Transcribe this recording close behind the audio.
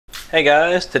Hey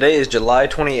guys, today is July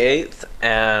 28th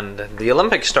and the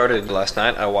Olympics started last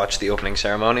night. I watched the opening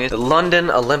ceremony. The London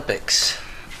Olympics.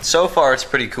 So far it's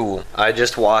pretty cool. I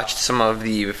just watched some of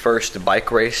the first bike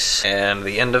race and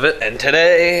the end of it. And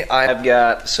today I've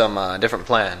got some different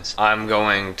plans. I'm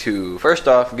going to, first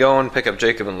off, go and pick up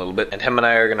Jacob in a little bit. And him and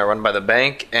I are going to run by the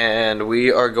bank. And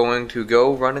we are going to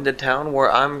go run into town where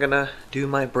I'm going to do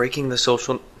my breaking the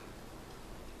social...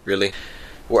 Really?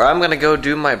 Where I'm gonna go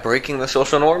do my breaking the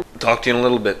social norm. Talk to you in a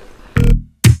little bit.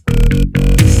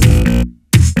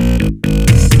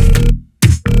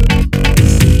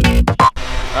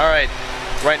 Alright,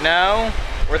 right now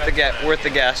we're at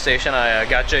the gas station. I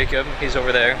got Jacob, he's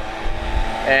over there.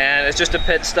 And it's just a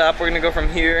pit stop. We're gonna go from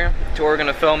here to where we're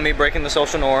gonna film me breaking the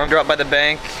social norm. Drop by the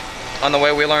bank. On the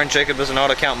way we learned Jacob doesn't know how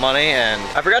to count money, and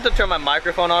I forgot to turn my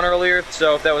microphone on earlier,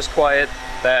 so if that was quiet,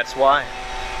 that's why.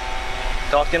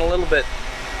 Talk to you in a little bit.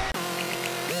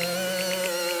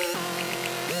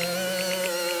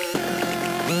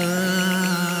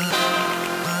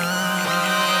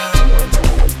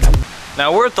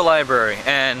 Now we're at the library,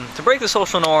 and to break the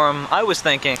social norm, I was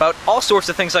thinking about all sorts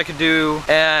of things I could do,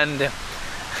 and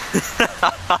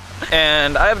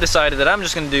and I have decided that I'm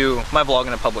just gonna do my vlog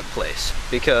in a public place,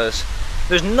 because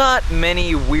there's not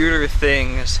many weirder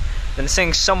things than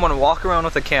seeing someone walk around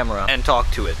with a camera and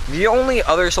talk to it. The only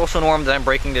other social norm that I'm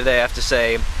breaking today, I have to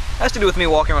say, has to do with me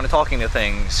walking around and talking to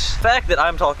things. The fact that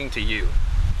I'm talking to you.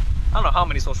 I don't know how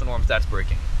many social norms that's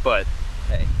breaking, but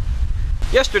hey.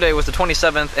 Yesterday was the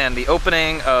 27th and the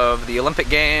opening of the Olympic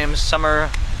Games, summer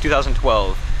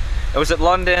 2012. It was at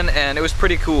London and it was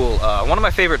pretty cool. One of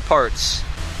my favorite parts,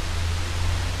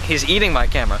 he's eating my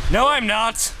camera. No, I'm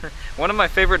not. One of my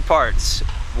favorite parts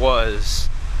was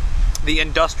the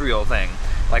industrial thing.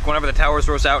 Like whenever the towers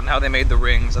rose out and how they made the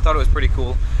rings. I thought it was pretty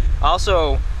cool. I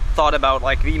also thought about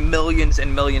like the millions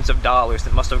and millions of dollars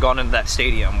that must have gone into that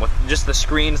stadium with just the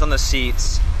screens on the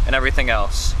seats and everything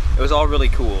else. It was all really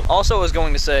cool. Also, I was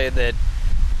going to say that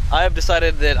I have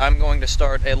decided that I'm going to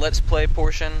start a Let's Play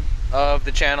portion of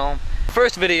the channel. The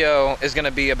first video is going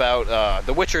to be about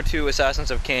The Witcher 2 Assassins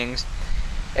of Kings.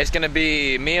 It's going to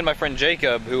be me and my friend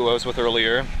Jacob, who I was with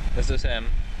earlier. This is him.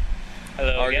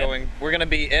 Hello again. We're going to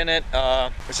be in it.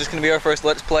 It's just going to be our first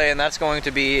Let's Play, and that's going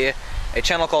to be a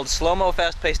channel called Slow-Mo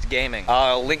Fast-Paced Gaming.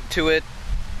 I'll link to it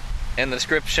in the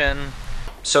description.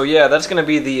 So yeah, that's going to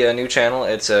be the new channel.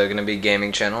 It's going to be a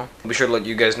gaming channel. I'll be sure to let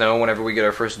you guys know whenever we get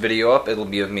our first video up. It'll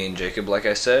be of me and Jacob, like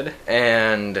I said.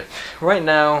 And right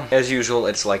now, as usual,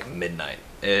 it's like midnight.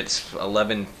 It's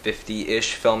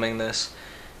 11:50-ish filming this.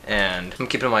 And I'm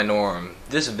keeping my norm.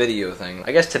 This video thing,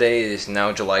 I guess today is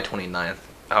now July 29th.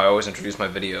 How I always introduce my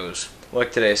videos.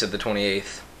 Like today I said the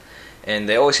 28th. And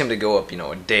they always seem to go up, you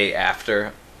know, a day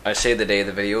after I say the day of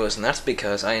the video is, and that's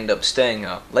because I end up staying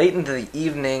up late into the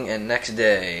evening and next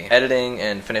day, editing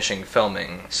and finishing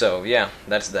filming. So yeah,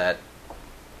 that's that.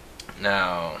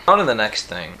 Now, on to the next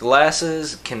thing.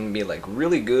 Glasses can be like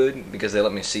really good because they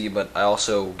let me see, but I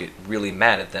also get really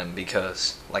mad at them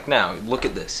because, like now, look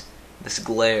at this. This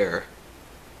glare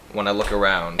when I look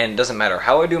around. And it doesn't matter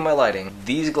how I do my lighting,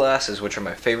 these glasses, which are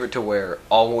my favorite to wear,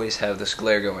 always have this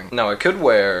glare going. Now I could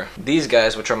wear these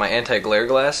guys, which are my anti-glare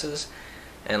glasses,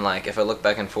 and like if I look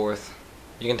back and forth,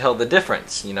 you can tell the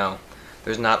difference, you know.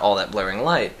 There's not all that blaring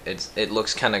light. It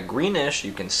looks kind of greenish,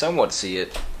 you can somewhat see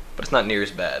it, but it's not near as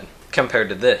bad compared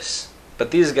to this.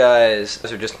 But these guys,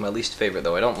 those are just my least favorite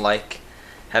though. I don't like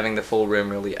having the full rim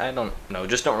really. I don't know,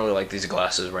 just don't really like these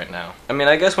glasses right now. I mean,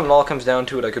 I guess when it all comes down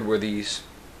to it, I could wear these,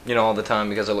 you know, all the time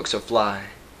because I look so fly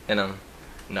in them.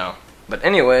 No. But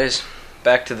anyways,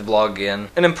 back to the vlog again.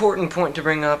 An important point to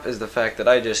bring up is the fact that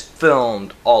I just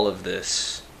filmed all of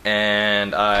this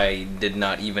and I did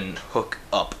not even hook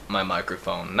up my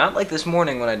microphone. Not like this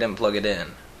morning when I didn't plug it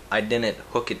in. I didn't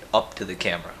hook it up to the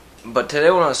camera. But today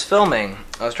when I was filming,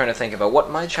 I was trying to think about what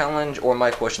my challenge or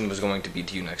my question was going to be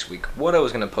to you next week. What I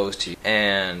was going to pose to you.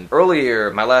 And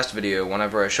earlier, my last video,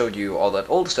 whenever I showed you all that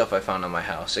old stuff I found in my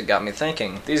house, it got me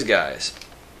thinking, these guys,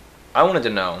 I wanted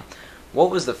to know, what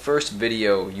was the first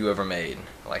video you ever made?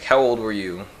 Like, how old were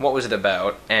you? What was it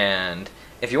about? And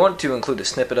if you want to include a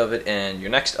snippet of it in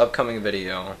your next upcoming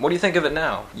video, what do you think of it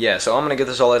now? Yeah, so I'm going to get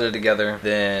this all edited together,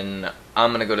 then I'm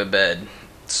going to go to bed.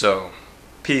 So,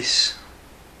 peace.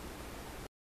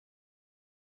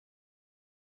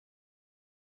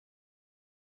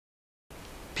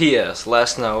 P.S.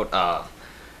 Last note,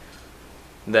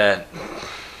 that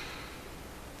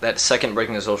second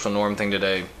breaking the social norm thing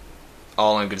today,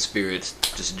 all in good spirits,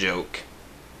 just a joke.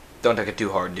 Don't take it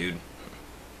too hard, dude.